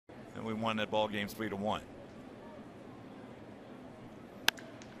and we won that ball game 3-1.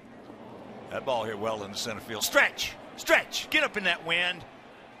 That ball hit well in the center field. Stretch, stretch, get up in that wind.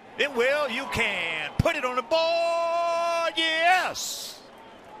 It will. You can put it on the board. Yes.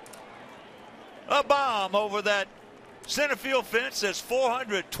 A bomb over that center field fence that's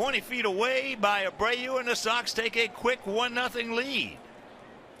 420 feet away by Abreu, and the Sox take a quick 1-0 lead.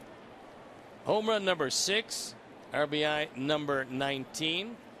 Home run number 6, RBI number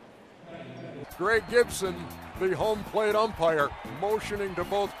 19. Greg Gibson, the home plate umpire, motioning to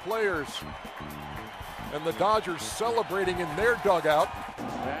both players. And the Dodgers celebrating in their dugout.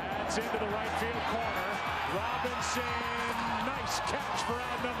 That's into the right field corner. Robinson, nice catch for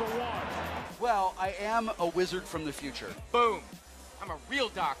out number 1. Well, I am a wizard from the future. Boom. I'm a real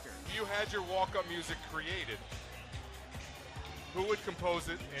doctor. If you had your walk-up music created, who would compose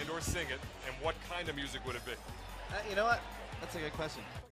it and or sing it, and what kind of music would it be? You know what? That's a good question.